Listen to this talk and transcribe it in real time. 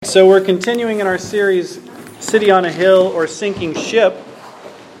So we're continuing in our series, City on a Hill or Sinking Ship.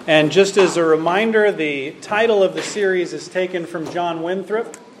 And just as a reminder, the title of the series is taken from John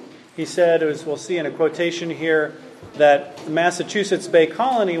Winthrop. He said, as we'll see in a quotation here, that Massachusetts Bay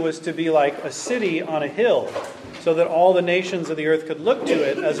Colony was to be like a city on a hill, so that all the nations of the earth could look to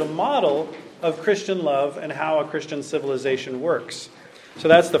it as a model of Christian love and how a Christian civilization works. So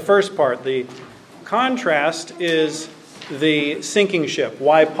that's the first part. The contrast is the sinking ship.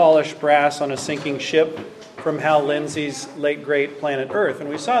 Why polish brass on a sinking ship? From Hal Lindsey's late great Planet Earth. And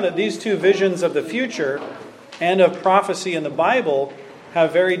we saw that these two visions of the future and of prophecy in the Bible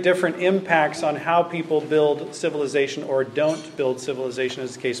have very different impacts on how people build civilization or don't build civilization,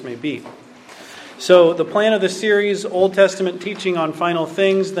 as the case may be. So the plan of the series, Old Testament teaching on final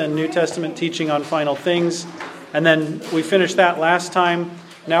things, then New Testament teaching on final things. And then we finished that last time.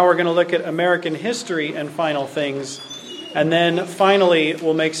 Now we're going to look at American history and final things. And then finally,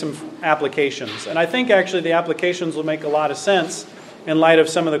 we'll make some applications. And I think actually the applications will make a lot of sense in light of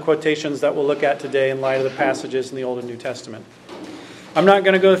some of the quotations that we'll look at today in light of the passages in the Old and New Testament. I'm not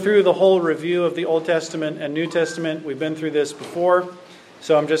going to go through the whole review of the Old Testament and New Testament. We've been through this before,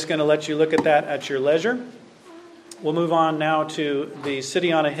 so I'm just going to let you look at that at your leisure. We'll move on now to the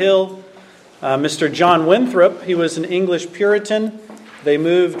City on a Hill. Mr. John Winthrop, he was an English Puritan. They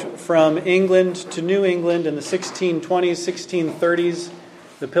moved from England to New England in the 1620s, 1630s.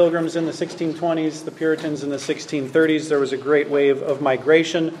 The Pilgrims in the 1620s, the Puritans in the 1630s. There was a great wave of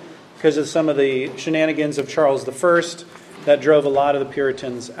migration because of some of the shenanigans of Charles I that drove a lot of the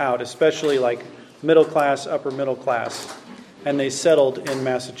Puritans out, especially like middle class, upper middle class. And they settled in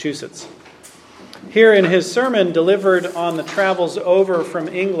Massachusetts. Here in his sermon delivered on the travels over from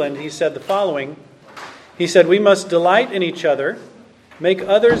England, he said the following. He said, "We must delight in each other, make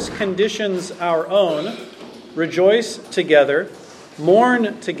others' conditions our own, rejoice together,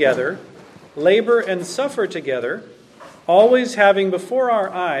 mourn together, labor and suffer together, always having before our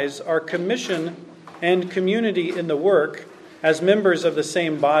eyes our commission and community in the work as members of the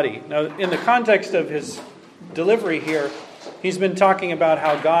same body." Now, in the context of his delivery here, he's been talking about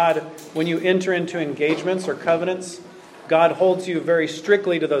how God, when you enter into engagements or covenants, God holds you very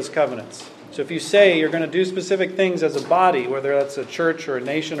strictly to those covenants. So if you say you're going to do specific things as a body, whether that's a church or a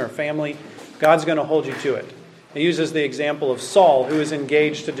nation or family, God's going to hold you to it. He uses the example of Saul, who is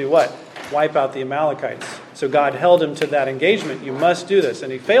engaged to do what? Wipe out the Amalekites. So God held him to that engagement. You must do this. And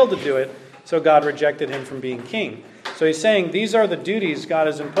he failed to do it, so God rejected him from being king. So he's saying these are the duties God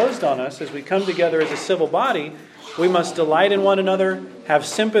has imposed on us as we come together as a civil body. We must delight in one another, have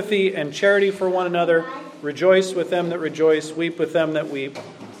sympathy and charity for one another, rejoice with them that rejoice, weep with them that weep,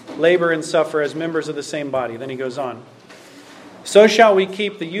 labor and suffer as members of the same body. Then he goes on. "So shall we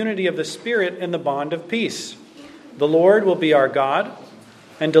keep the unity of the Spirit in the bond of peace. The Lord will be our God,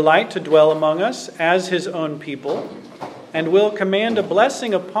 and delight to dwell among us as his own people, and will command a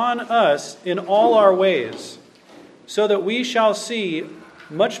blessing upon us in all our ways, so that we shall see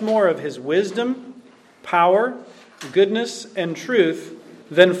much more of his wisdom, power, goodness, and truth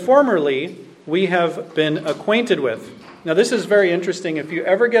than formerly we have been acquainted with." Now, this is very interesting. If you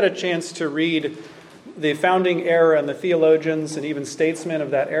ever get a chance to read the founding era and the theologians and even statesmen of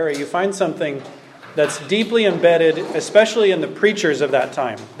that era, you find something that's deeply embedded, especially in the preachers of that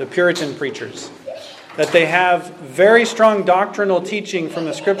time, the Puritan preachers, that they have very strong doctrinal teaching from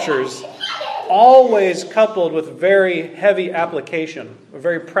the Scriptures, always coupled with very heavy application, a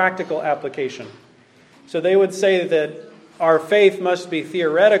very practical application. So they would say that our faith must be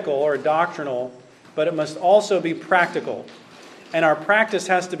theoretical or doctrinal, but it must also be practical. And our practice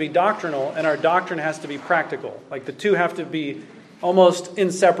has to be doctrinal, and our doctrine has to be practical. Like the two have to be almost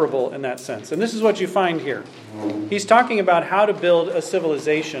inseparable in that sense. And this is what you find here. He's talking about how to build a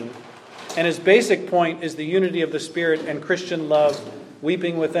civilization, and his basic point is the unity of the Spirit and Christian love,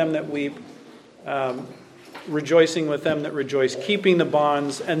 weeping with them that weep, rejoicing with them that rejoice, keeping the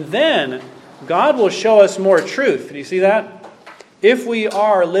bonds, and then God will show us more truth. Do you see that? If we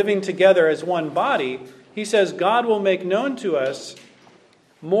are living together as one body, he says God will make known to us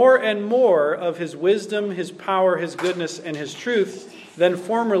more and more of his wisdom, his power, his goodness, and his truth than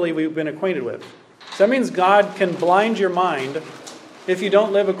formerly we've been acquainted with. So that means God can blind your mind if you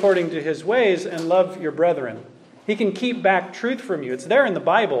don't live according to his ways and love your brethren. He can keep back truth from you. It's there in the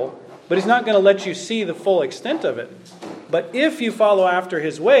Bible, but he's not going to let you see the full extent of it. But if you follow after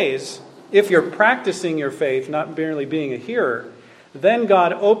his ways, if you're practicing your faith, not merely being a hearer, then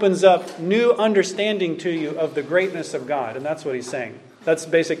God opens up new understanding to you of the greatness of God. And that's what he's saying. That's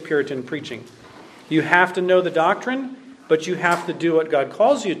basic Puritan preaching. You have to know the doctrine, but you have to do what God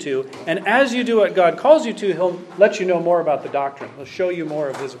calls you to. And as you do what God calls you to, He'll let you know more about the doctrine. He'll show you more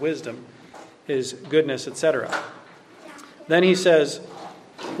of His wisdom, His goodness, etc. Then he says,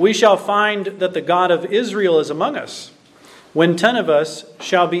 "We shall find that the God of Israel is among us, when 10 of us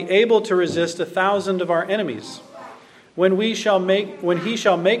shall be able to resist 1,000 of our enemies. When He shall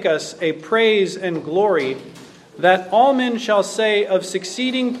make us a praise and glory, that all men shall say of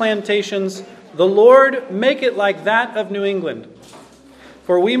succeeding plantations, the Lord make it like that of New England.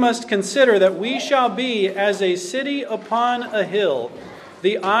 For we must consider that we shall be as a city upon a hill.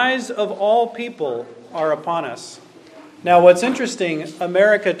 The eyes of all people are upon us." Now, what's interesting,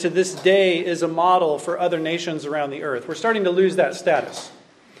 America to this day is a model for other nations around the earth. We're starting to lose that status.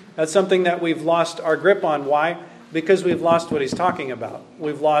 That's something that we've lost our grip on. Why? Because we've lost what he's talking about.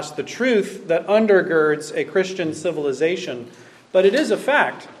 We've lost the truth that undergirds a Christian civilization. But it is a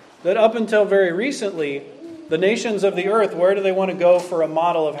fact that up until very recently, the nations of the earth, where do they want to go for a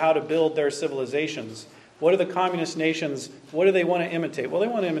model of how to build their civilizations? What are the communist nations, what do they want to imitate? Well, they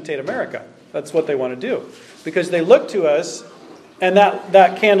want to imitate America. That's what they want to do. Because they look to us, and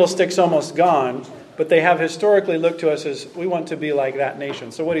that candlestick's almost gone, but they have historically looked to us as we want to be like that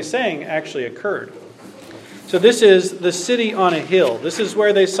nation. So what he's saying actually occurred. So this is the city on a hill. This is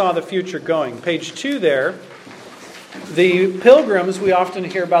where they saw the future going. Page 2 there. The Pilgrims, we often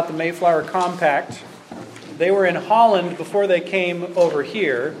hear about the Mayflower Compact. They were in Holland before they came over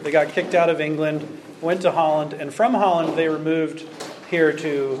here. They got kicked out of England, went to Holland, and from Holland they were moved here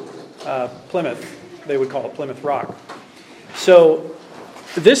to Plymouth. They would call it Plymouth Rock. So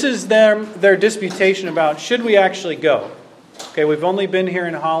this is their disputation about, should we actually go? Okay, we've only been here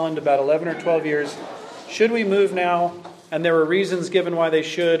in Holland about 11 or 12 years. Should we move now? And there were reasons given why they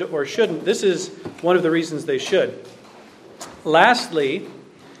should or shouldn't. This is one of the reasons they should. Lastly,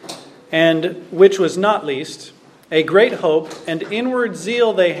 and which was not least, a great hope and inward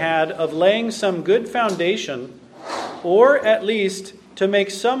zeal they had of laying some good foundation, or at least to make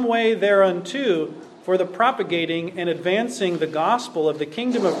some way thereunto for the propagating and advancing the gospel of the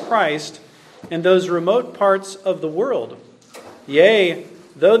kingdom of Christ in those remote parts of the world. Yea,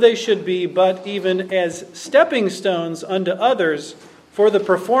 though they should be but even as stepping stones unto others for the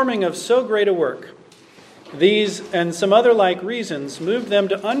performing of so great a work. These and some other like reasons moved them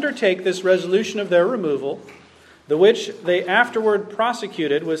to undertake this resolution of their removal, the which they afterward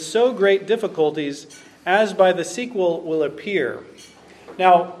prosecuted with so great difficulties, as by the sequel will appear.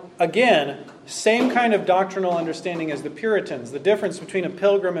 Now, again, same kind of doctrinal understanding as the Puritans. The difference between a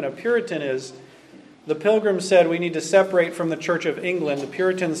Pilgrim and a Puritan is the Pilgrims said we need to separate from the Church of England. The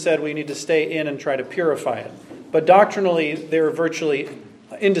Puritans said we need to stay in and try to purify it. But doctrinally, they were virtually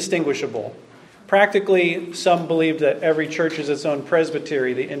indistinguishable. Practically, some believed that every church is its own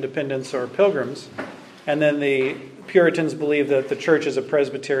presbytery, the Independents or Pilgrims. And then the Puritans believed that the church is a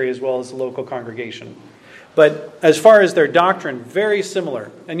presbytery as well as a local congregation. But as far as their doctrine, very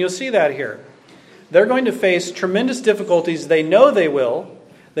similar. And you'll see that here. They're going to face tremendous difficulties. They know they will.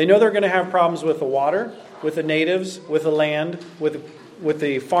 They know they're going to have problems with the water, with the natives, with the land, with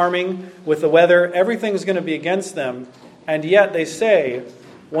the farming, with the weather. Everything's going to be against them. And yet they say,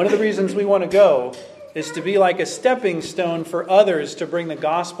 one of the reasons we want to go is to be like a stepping stone for others to bring the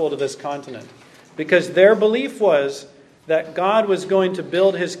gospel to this continent. Because their belief was that God was going to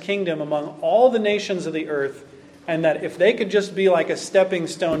build His kingdom among all the nations of the earth, and that if they could just be like a stepping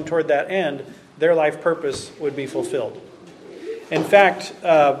stone toward that end, their life purpose would be fulfilled. In fact,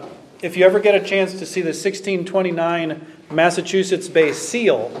 if you ever get a chance to see the 1629 Massachusetts Bay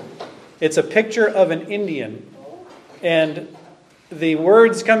seal, it's a picture of an Indian. And the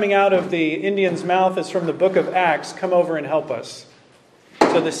words coming out of the Indian's mouth is from the book of Acts, "Come over and help us."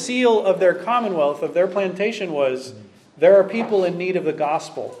 So the seal of their commonwealth, of their plantation was, there are people in need of the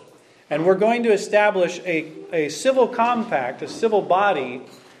gospel. And we're going to establish a civil compact, a civil body,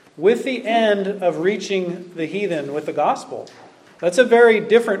 with the end of reaching the heathen with the gospel. That's a very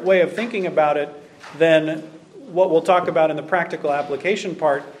different way of thinking about it than what we'll talk about in the practical application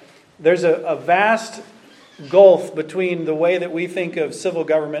part. There's a vast gulf between the way that we think of civil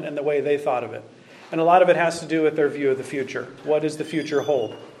government and the way they thought of it. And a lot of it has to do with their view of the future. What does the future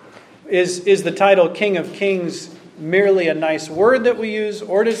hold? Is the title King of Kings merely a nice word that we use,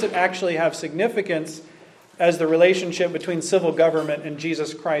 or does it actually have significance as the relationship between civil government and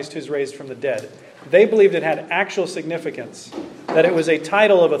Jesus Christ who's raised from the dead? They believed it had actual significance, that it was a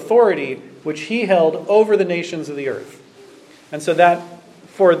title of authority which He held over the nations of the earth. And so that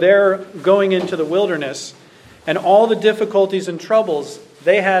for their going into the wilderness and all the difficulties and troubles,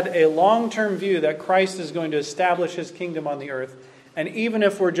 they had a long-term view that Christ is going to establish His kingdom on the earth. And even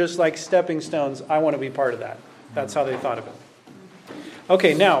if we're just like stepping stones, I want to be part of that. That's how they thought of it.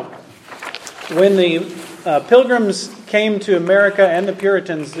 Okay, now, when the Pilgrims came to America and the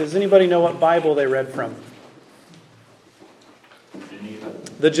Puritans, does anybody know what Bible they read from? Geneva.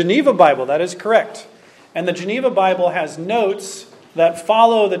 The Geneva Bible, that is correct. And the Geneva Bible has notes that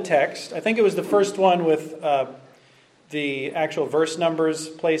follow the text. I think it was the first one with the actual verse numbers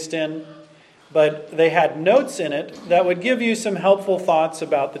placed in. But they had notes in it that would give you some helpful thoughts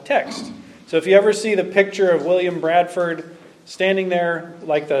about the text. So if you ever see the picture of William Bradford standing there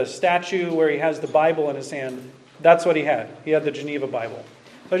like the statue where he has the Bible in his hand, that's what he had. He had the Geneva Bible.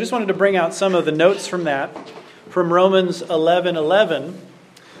 So I just wanted to bring out some of the notes from that. From Romans 11:11,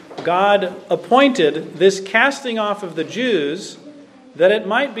 God appointed this casting off of the Jews that it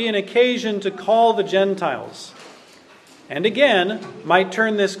might be an occasion to call the Gentiles. And again, might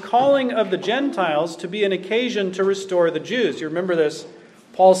turn this calling of the Gentiles to be an occasion to restore the Jews. You remember this.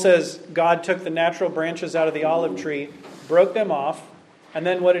 Paul says God took the natural branches out of the olive tree, broke them off, and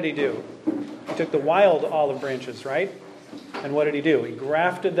then what did he do? He took the wild olive branches, right? And what did he do? He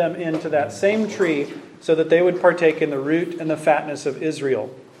grafted them into that same tree so that they would partake in the root and the fatness of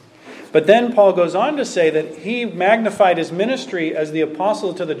Israel. But then Paul goes on to say that he magnified his ministry as the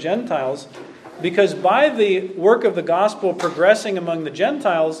apostle to the Gentiles because by the work of the gospel progressing among the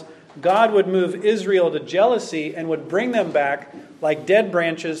Gentiles, God would move Israel to jealousy and would bring them back like dead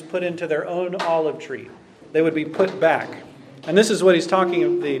branches put into their own olive tree. They would be put back. And this is what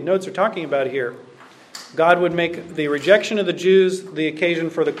the notes are talking about here. God would make the rejection of the Jews the occasion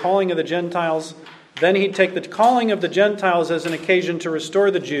for the calling of the Gentiles. Then he'd take the calling of the Gentiles as an occasion to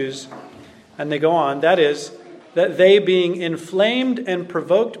restore the Jews. And they go on, that is, that they being inflamed and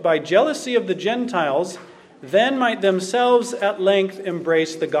provoked by jealousy of the Gentiles, then might themselves at length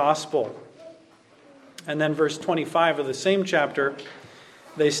embrace the gospel. And then verse 25 of the same chapter,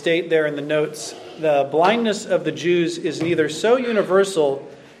 they state there in the notes, the blindness of the Jews is neither so universal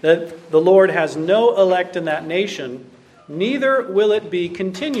that the Lord has no elect in that nation, neither will it be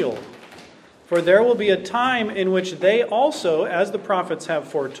continual. For there will be a time in which they also, as the prophets have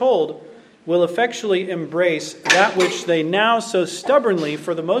foretold, will effectually embrace that which they now so stubbornly,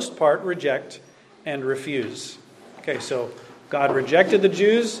 for the most part, reject and refuse. Okay, so God rejected the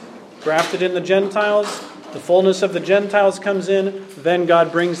Jews, grafted in the Gentiles, the fullness of the Gentiles comes in, then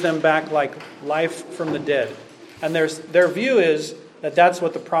God brings them back like life from the dead. And their view is that that's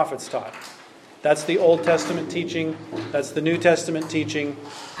what the prophets taught. That's the Old Testament teaching, that's the New Testament teaching,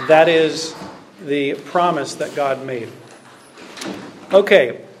 that is the promise that God made.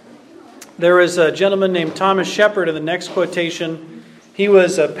 Okay. There was a gentleman named Thomas Shepard in the next quotation. He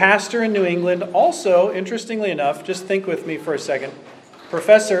was a pastor in New England. Also, interestingly enough, just think with me for a second,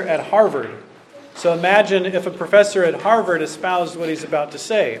 professor at Harvard. So imagine if a professor at Harvard espoused what he's about to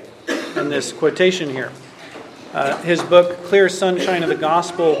say in this quotation here. His book, Clear Sunshine of the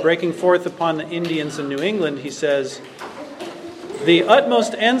Gospel, Breaking Forth Upon the Indians in New England, he says, "The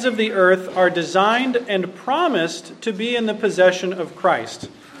utmost ends of the earth are designed and promised to be in the possession of Christ."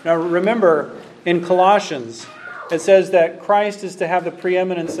 Now remember, in Colossians, it says that Christ is to have the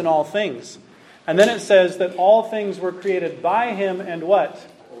preeminence in all things. And then it says that all things were created by him and what?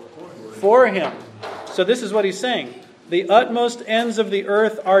 For him. So this is what he's saying. The utmost ends of the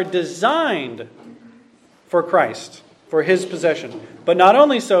earth are designed for Christ, for his possession. But not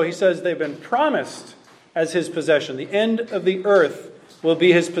only so, he says they've been promised as his possession. The end of the earth will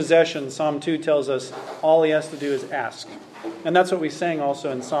be his possession. Psalm 2 tells us all he has to do is ask. And that's what we sang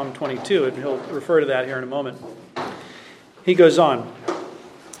also in Psalm 22, and he'll refer to that here in a moment. He goes on,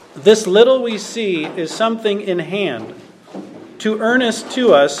 "This little we see is something in hand, to earnest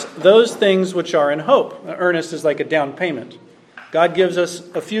to us those things which are in hope." Earnest is like a down payment. God gives us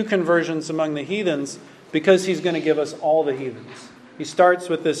a few conversions among the heathens because he's going to give us all the heathens. He starts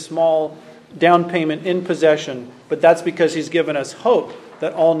with this small down payment in possession, but that's because he's given us hope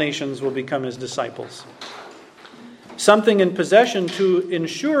that all nations will become his disciples. Something in possession to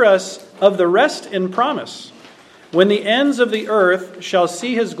ensure us of the rest in promise, when the ends of the earth shall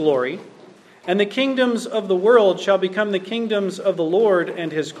see his glory, and the kingdoms of the world shall become the kingdoms of the Lord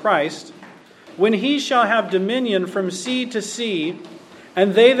and his Christ, when he shall have dominion from sea to sea,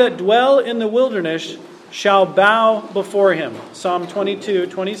 and they that dwell in the wilderness shall bow before him. Psalm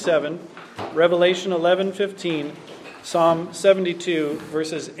 22:27, Revelation 11:15, Psalm 72,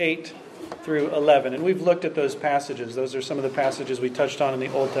 verses 8 through 11. And we've looked at those passages. Those are some of the passages we touched on in the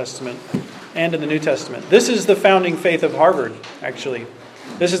Old Testament and in the New Testament. This is the founding faith of Harvard, actually.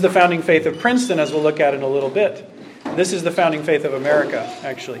 This is the founding faith of Princeton, as we'll look at in a little bit. This is the founding faith of America,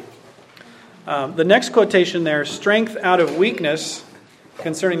 actually. The next quotation there, "Strength out of weakness,"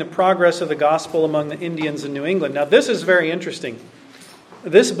 concerning the progress of the gospel among the Indians in New England. Now, this is very interesting.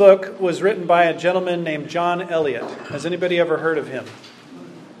 This book was written by a gentleman named John Eliot. Has anybody ever heard of him?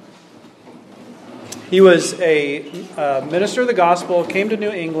 He was a minister of the gospel, came to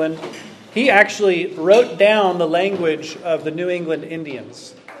New England. He actually wrote down the language of the New England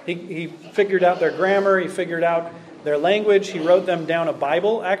Indians. He figured out their grammar, he figured out their language, he wrote them down a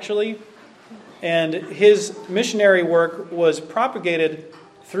Bible, actually. And his missionary work was propagated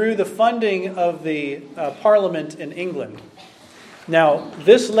through the funding of the Parliament in England. Now,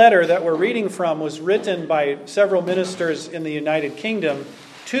 this letter that we're reading from was written by several ministers in the United Kingdom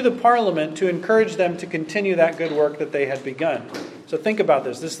to the Parliament to encourage them to continue that good work that they had begun. So think about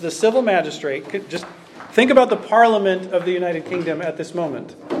this. This is the civil magistrate. Just think about the Parliament of the United Kingdom at this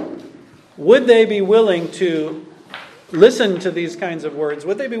moment. Would they be willing to listen to these kinds of words?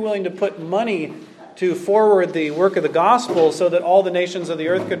 Would they be willing to put money to forward the work of the gospel so that all the nations of the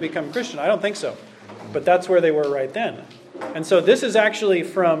earth could become Christian? I don't think so. But that's where they were right then. And so this is actually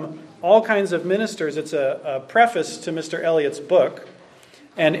from all kinds of ministers. It's a preface to Mr. Eliot's book.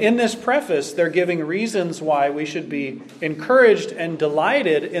 And in this preface, they're giving reasons why we should be encouraged and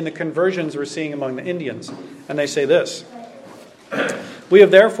delighted in the conversions we're seeing among the Indians. And they say this: "We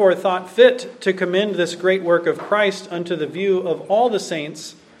have therefore thought fit to commend this great work of Christ unto the view of all the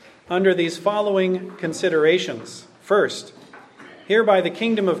saints under these following considerations. First, hereby the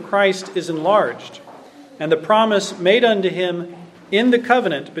kingdom of Christ is enlarged, and the promise made unto him in the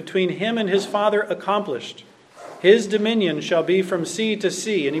covenant between him and his Father accomplished. His dominion shall be from sea to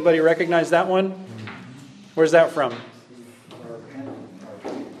sea." Anybody recognize that one? Where's that from?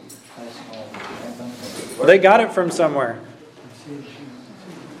 Well, they got it from somewhere.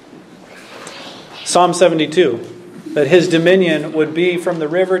 Psalm 72. That his dominion would be from the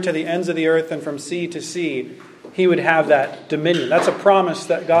river to the ends of the earth and from sea to sea. He would have that dominion. That's a promise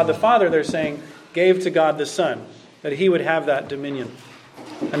that God the Father, they're saying, gave to God the Son. That he would have that dominion.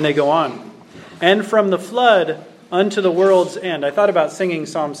 And they go on. "And from the flood unto the world's end." I thought about singing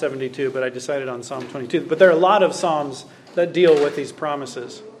Psalm 72, but I decided on Psalm 22. But there are a lot of psalms that deal with these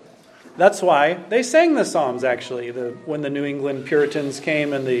promises. That's why they sang the Psalms, actually. When the New England Puritans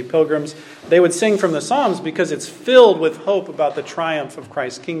came and the Pilgrims, they would sing from the Psalms because it's filled with hope about the triumph of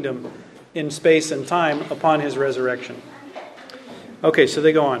Christ's kingdom in space and time upon his resurrection. Okay, so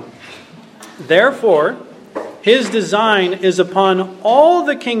they go on. "Therefore, his design is upon all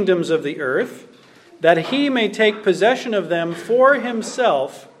the kingdoms of the earth, that he may take possession of them for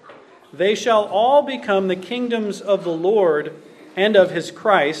himself. They shall all become the kingdoms of the Lord and of his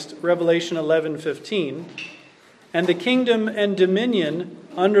Christ," Revelation 11:15. "And the kingdom and dominion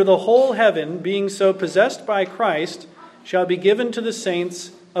under the whole heaven, being so possessed by Christ, shall be given to the saints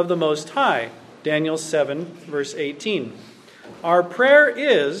of the Most High," Daniel 7, verse 18. Our prayer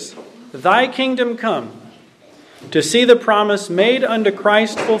is, "Thy kingdom come," to see the promise made unto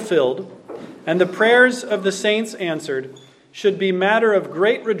Christ fulfilled, and the prayers of the saints answered, should be matter of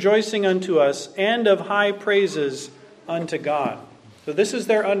great rejoicing unto us and of high praises unto God. So this is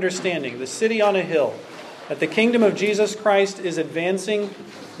their understanding, the city on a hill, that the kingdom of Jesus Christ is advancing,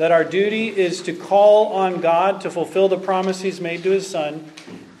 that our duty is to call on God to fulfill the promise he's made to his Son,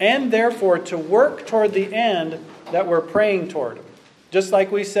 and therefore to work toward the end that we're praying toward. Just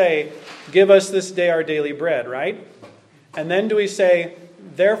like we say, "Give us this day our daily bread," right? And then do we say,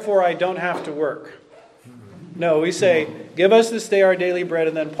 "Therefore I don't have to work"? No, we say, "Give us this day our daily bread,"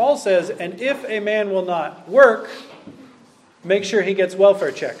 and then Paul says, "And if a man will not work, make sure he gets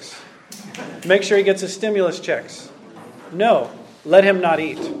welfare checks. Make sure he gets his stimulus checks. No, let him not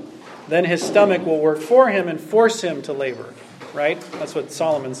eat. Then his stomach will work for him and force him to labor." Right? That's what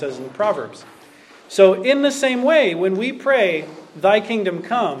Solomon says in the Proverbs. So in the same way, when we pray, "Thy kingdom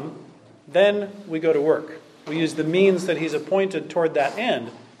come," then we go to work. We use the means that he's appointed toward that end.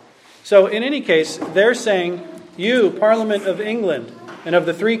 So in any case, they're saying, you, Parliament of England and of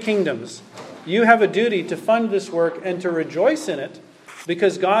the three kingdoms, you have a duty to fund this work and to rejoice in it,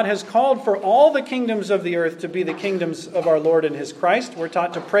 because God has called for all the kingdoms of the earth to be the kingdoms of our Lord and his Christ. We're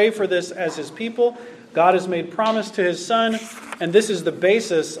taught to pray for this as his people. God has made promise to his Son, and this is the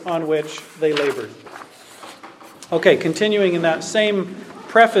basis on which they labored. Okay, continuing in that same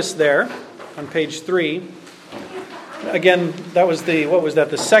preface there on page 3. Again, that was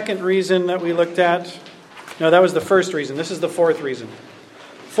the second reason that we looked at? No, that was the first reason. This is the fourth reason.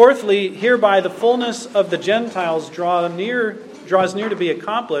 "Fourthly, hereby the fullness of the Gentiles draws near to be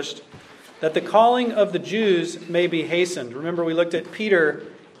accomplished, that the calling of the Jews may be hastened." Remember, we looked at Peter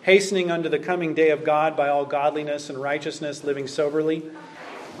hastening unto the coming day of God by all godliness and righteousness, living soberly.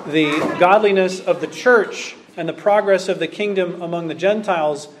 The godliness of the church and the progress of the kingdom among the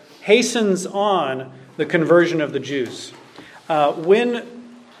Gentiles hastens on the conversion of the Jews. When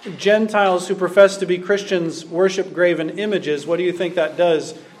Gentiles who profess to be Christians worship graven images, what do you think that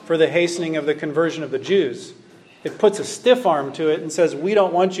does for the hastening of the conversion of the Jews? It puts a stiff arm to it and says, we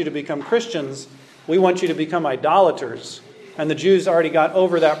don't want you to become Christians, we want you to become idolaters. And the Jews already got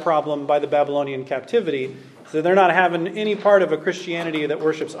over that problem by the Babylonian captivity, so they're not having any part of a Christianity that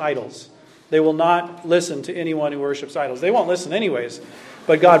worships idols. They will not listen to anyone who worships idols. They won't listen anyways.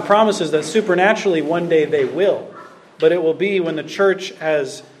 But God promises that supernaturally one day they will. But it will be when the church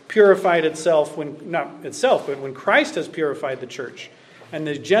has purified itself, but when Christ has purified the church, and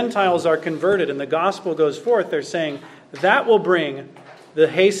the Gentiles are converted and the gospel goes forth, they're saying that will bring the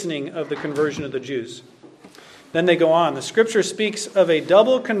hastening of the conversion of the Jews. Then they go on. The scripture speaks of a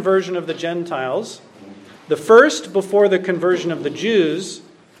double conversion of the Gentiles. The first before the conversion of the Jews,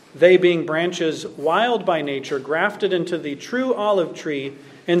 they being branches wild by nature, grafted into the true olive tree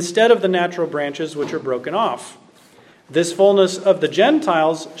instead of the natural branches which are broken off. This fullness of the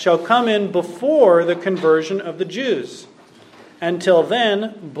Gentiles shall come in before the conversion of the Jews. Until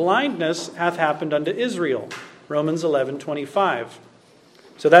then, blindness hath happened unto Israel. Romans 11:25.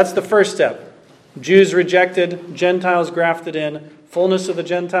 So that's the first step. Jews rejected, Gentiles grafted in, fullness of the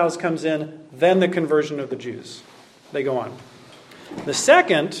Gentiles comes in, then the conversion of the Jews. They go on. The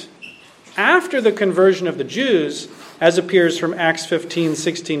second, after the conversion of the Jews, as appears from Acts 15,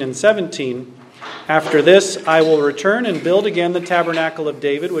 16, and 17, after this I will return and build again the tabernacle of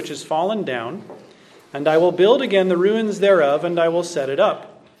David, which is fallen down, and I will build again the ruins thereof, and I will set it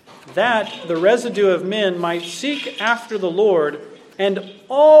up, that the residue of men might seek after the Lord, and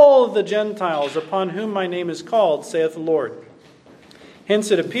all the Gentiles upon whom my name is called, saith the Lord.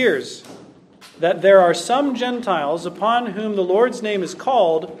 Hence it appears that there are some Gentiles upon whom the Lord's name is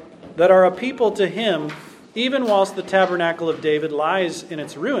called, that are a people to him, even whilst the tabernacle of David lies in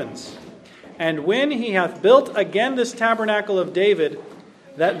its ruins. And when he hath built again this tabernacle of David,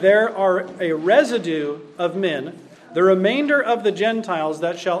 that there are a residue of men, the remainder of the Gentiles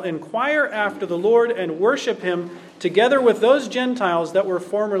that shall inquire after the Lord and worship him, together with those Gentiles that were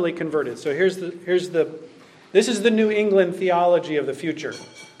formerly converted. So this is the New England theology of the future.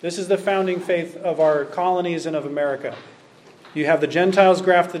 This is the founding faith of our colonies and of America. You have the Gentiles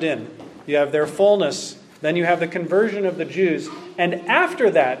grafted in. You have their fullness. Then you have the conversion of the Jews. And after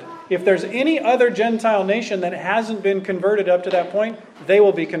that, if there's any other Gentile nation that hasn't been converted up to that point, they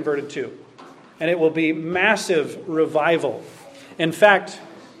will be converted too. And it will be massive revival. In fact,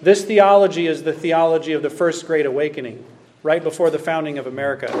 this theology is the theology of the First Great Awakening, right before the founding of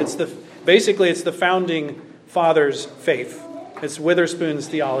America. It's the founding fathers' faith. It's Witherspoon's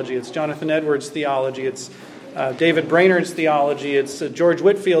theology. It's Jonathan Edwards' theology. It's David Brainerd's theology. It's George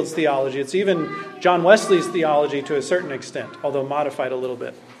Whitfield's theology. It's even John Wesley's theology to a certain extent, although modified a little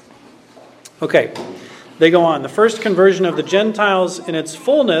bit. Okay, they go on. The first conversion of the Gentiles in its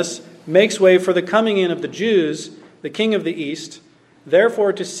fullness makes way for the coming in of the Jews, the king of the east.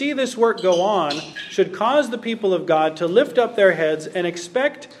 Therefore, to see this work go on should cause the people of God to lift up their heads and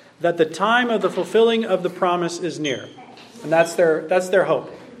expect that the time of the fulfilling of the promise is near. And that's their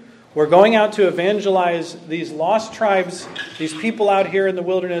hope. We're going out to evangelize these lost tribes, these people out here in the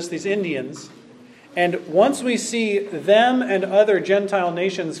wilderness, these Indians. And once we see them and other Gentile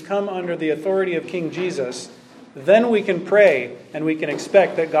nations come under the authority of King Jesus, then we can pray and we can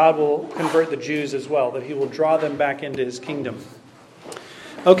expect that God will convert the Jews as well, that he will draw them back into his kingdom.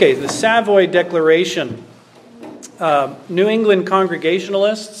 Okay, the Savoy Declaration. New England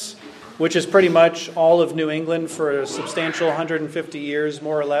Congregationalists, which is pretty much all of New England for a substantial 150 years,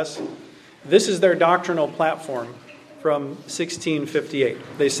 more or less. This is their doctrinal platform from 1658.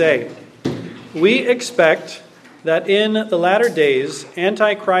 They say, "We expect that in the latter days,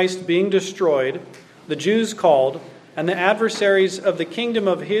 Antichrist being destroyed, the Jews called, and the adversaries of the kingdom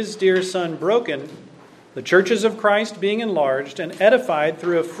of his dear Son broken, the churches of Christ being enlarged and edified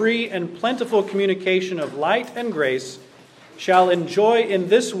through a free and plentiful communication of light and grace, shall enjoy in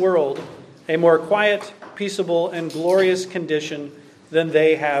this world a more quiet, peaceable, and glorious condition than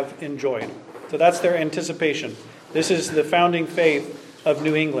they have enjoyed." So that's their anticipation. This is the founding faith of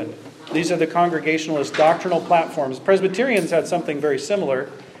New England. These are the Congregationalist doctrinal platforms. Presbyterians had something very similar.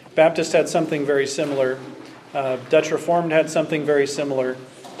 Baptists had something very similar. Dutch Reformed had something very similar.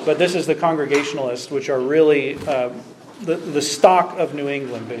 But this is the Congregationalists, which are really the stock of New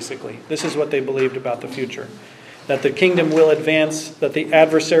England, basically. This is what they believed about the future. That the kingdom will advance, that the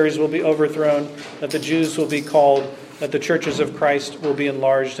adversaries will be overthrown, that the Jews will be called, that the churches of Christ will be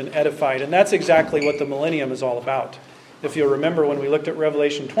enlarged and edified. And that's exactly what the millennium is all about. If you'll remember when we looked at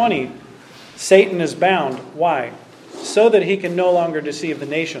Revelation 20, Satan is bound. Why? So that he can no longer deceive the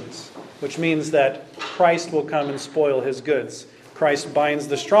nations, which means that Christ will come and spoil his goods. Christ binds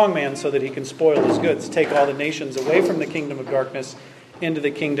the strong man so that he can spoil his goods, take all the nations away from the kingdom of darkness into the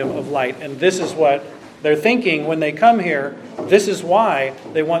kingdom of light. And this is what they're thinking when they come here. This is why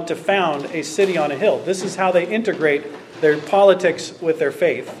they want to found a city on a hill. This is how they integrate their politics with their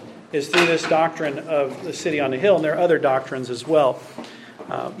faith, is through this doctrine of the city on a hill. And there are other doctrines as well.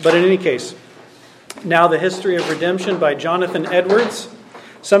 But in any case, now the history of redemption by Jonathan Edwards.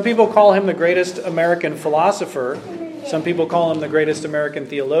 Some people call him the greatest American philosopher. Some people call him the greatest American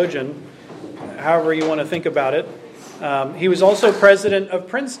theologian. However you want to think about it. He was also president of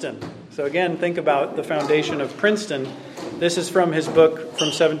Princeton. So again, think about the foundation of Princeton. This is from his book from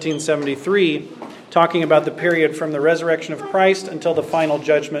 1773, talking about the period from the resurrection of Christ until the final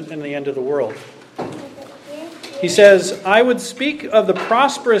judgment and the end of the world. He says, I would speak of the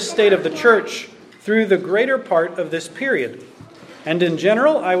prosperous state of the church through the greater part of this period. And in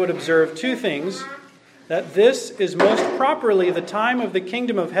general, I would observe two things: that this is most properly the time of the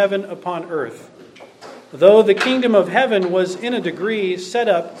kingdom of heaven upon earth. Though the kingdom of heaven was in a degree set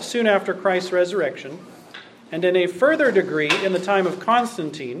up soon after Christ's resurrection, and in a further degree in the time of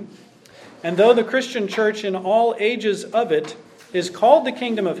Constantine, and though the Christian church in all ages of it is called the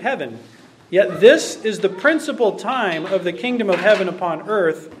kingdom of heaven, yet this is the principal time of the kingdom of heaven upon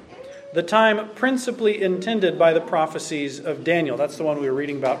earth, the time principally intended by the prophecies of Daniel. That's the one we were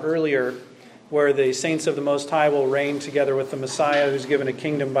reading about earlier, where the saints of the Most High will reign together with the Messiah, who's given a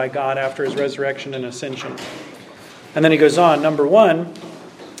kingdom by God after his resurrection and ascension. And then he goes on, number 1,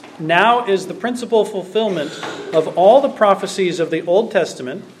 now is the principal fulfillment of all the prophecies of the Old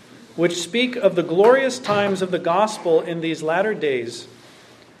Testament, which speak of the glorious times of the gospel in these latter days.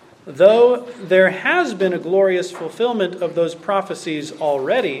 Though there has been a glorious fulfillment of those prophecies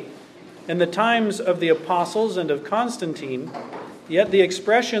already in the times of the apostles and of Constantine, yet the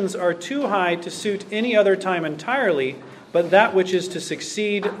expressions are too high to suit any other time entirely, but that which is to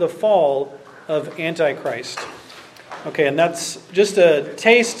succeed the fall of Antichrist. Okay, and that's just a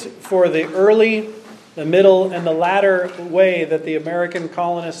taste for the early, the middle, and the latter way that the American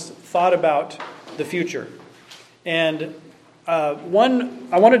colonists thought about the future. And I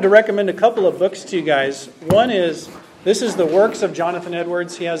wanted to recommend a couple of books to you guys. One is, this is the works of Jonathan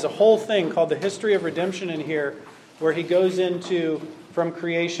Edwards. He has a whole thing called The History of Redemption in here, where he goes into from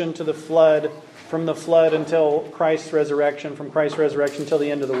creation to the flood, from the flood until Christ's resurrection, from Christ's resurrection until the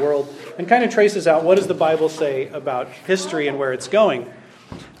end of the world, and kind of traces out what does the Bible say about history and where it's going.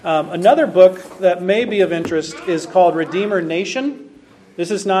 Another book that may be of interest is called Redeemer Nation. This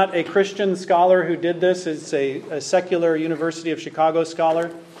is not a Christian scholar who did this. It's a secular University of Chicago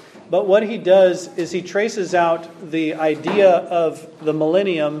scholar. But what he does is he traces out the idea of the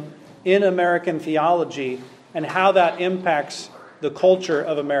millennium in American theology and how that impacts the culture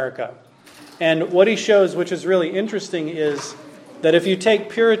of America. And what he shows, which is really interesting, is that if you take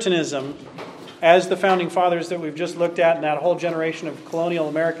Puritanism as the founding fathers that we've just looked at and that whole generation of colonial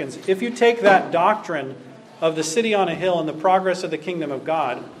Americans, if you take that doctrine of the city on a hill and the progress of the kingdom of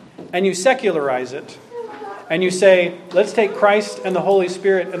God and you secularize it, and you say, let's take Christ and the Holy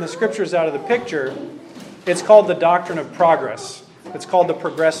Spirit and the Scriptures out of the picture, it's called the doctrine of progress. It's called the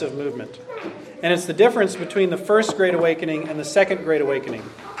progressive movement. And it's the difference between the first Great Awakening and the second Great Awakening.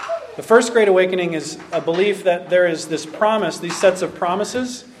 The first Great Awakening is a belief that there is this promise, these sets of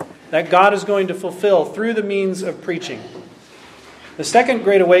promises, that God is going to fulfill through the means of preaching. The second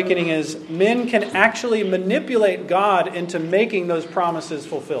Great Awakening is men can actually manipulate God into making those promises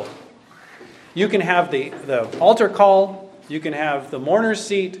fulfilled. You can have the altar call, you can have the mourner's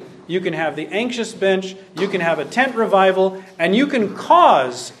seat, you can have the anxious bench, you can have a tent revival, and you can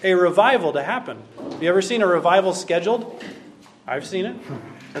cause a revival to happen. Have you ever seen a revival scheduled? I've seen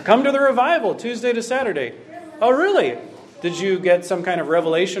it. Come to the revival Tuesday to Saturday. Oh, really? Did you get some kind of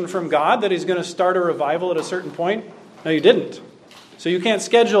revelation from God that He's going to start a revival at a certain point? No, you didn't. So you can't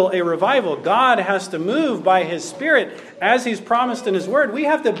schedule a revival. God has to move by His Spirit as He's promised in His Word. We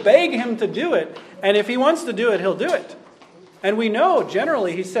have to beg Him to do it. And if He wants to do it, He'll do it. And we know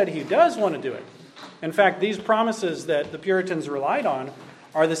generally He said He does want to do it. In fact, these promises that the Puritans relied on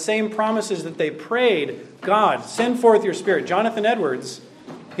are the same promises that they prayed, God, send forth your Spirit. Jonathan Edwards,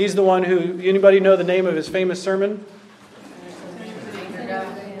 he's the one who, anybody know the name of his famous sermon?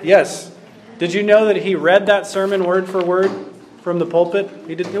 Yes. Did you know that he read that sermon word for word from the pulpit?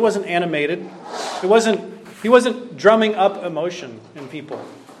 It wasn't animated. He wasn't drumming up emotion in people.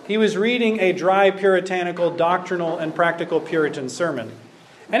 He was reading a dry, puritanical, doctrinal, and practical Puritan sermon.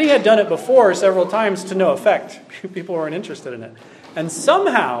 And he had done it before several times to no effect. People weren't interested in it. And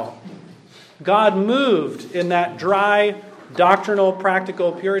somehow, God moved in that dry, doctrinal,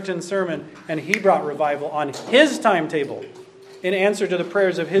 practical, Puritan sermon, and He brought revival on His timetable in answer to the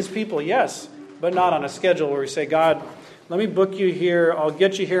prayers of His people, yes, but not on a schedule where we say, God, let me book you here, I'll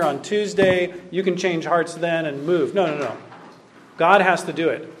get you here on Tuesday, you can change hearts then and move. No. God has to do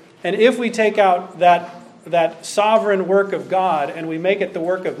it. And if we take out that sovereign work of God and we make it the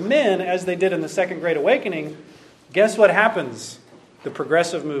work of men, as they did in the Second Great Awakening, guess what happens? The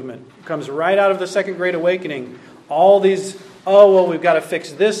progressive movement comes right out of the Second Great Awakening. All these, we've got to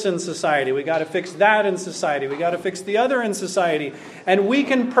fix this in society. We've got to fix that in society. We've got to fix the other in society. And we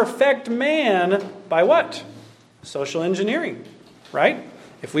can perfect man by what? Social engineering, right?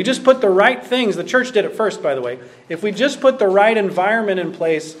 If we just put the right things, the church did it first, by the way. If we just put the right environment in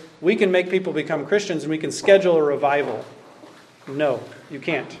place, we can make people become Christians and we can schedule a revival. No, you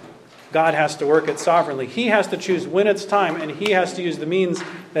can't. God has to work it sovereignly. He has to choose when it's time, and He has to use the means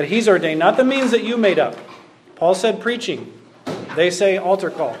that He's ordained, not the means that you made up. Paul said preaching. They say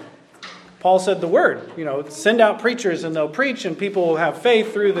altar call. Paul said the word. Send out preachers and they'll preach and people will have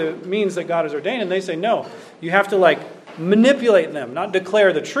faith through the means that God has ordained. And they say, no, you have to manipulate them, not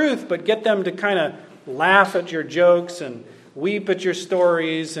declare the truth, but get them to kind of laugh at your jokes and weep at your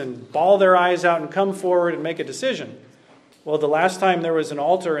stories and bawl their eyes out and come forward and make a decision. Well, the last time there was an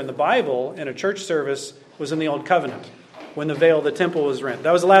altar in the Bible in a church service was in the Old Covenant, when the veil of the temple was rent.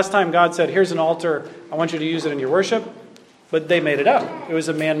 That was the last time God said, here's an altar, I want you to use it in your worship. But they made it up. It was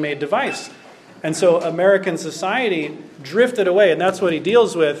a man-made device. And so American society drifted away, and that's what he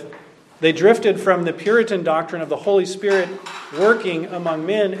deals with. They drifted from the Puritan doctrine of the Holy Spirit working among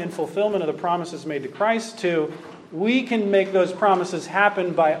men in fulfillment of the promises made to Christ to, we can make those promises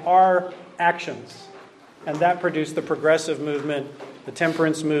happen by our actions. And that produced the progressive movement, the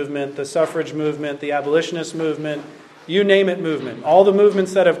temperance movement, the suffrage movement, the abolitionist movement, you name it movement. All the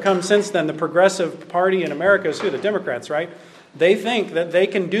movements that have come since then, the progressive party in America is who? The Democrats, right? They think that they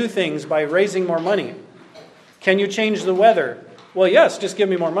can do things by raising more money. Can you change the weather? Well, yes, just give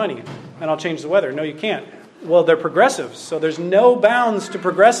me more money and I'll change the weather. No, you can't. Well, they're progressives, so there's no bounds to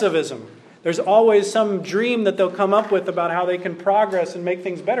progressivism. There's always some dream that they'll come up with about how they can progress and make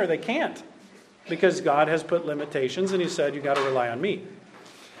things better. They can't, because God has put limitations and He said, you got to rely on me.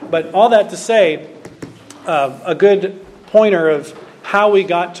 But all that to say, a good pointer of how we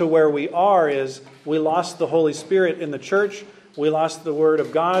got to where we are is we lost the Holy Spirit in the church. We lost the Word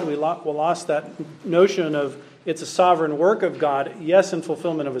of God. We lost that notion of it's a sovereign work of God, yes, in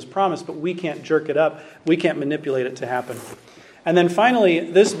fulfillment of His promise, but we can't jerk it up. We can't manipulate it to happen. And then finally,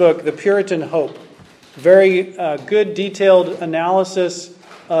 this book, The Puritan Hope. Very good detailed analysis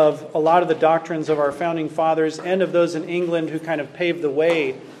of a lot of the doctrines of our founding fathers and of those in England who kind of paved the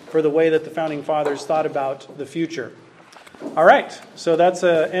way for the way that the founding fathers thought about the future. All right, so that's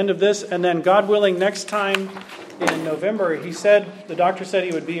the end of this. And then, God willing, next time in November, the doctor said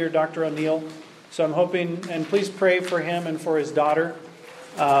he would be here, Dr. O'Neill. So I'm hoping, and please pray for him and for his daughter.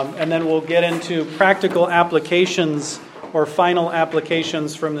 And then we'll get into practical applications or final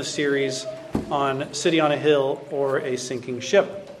applications from the series on City on a Hill or a Sinking Ship.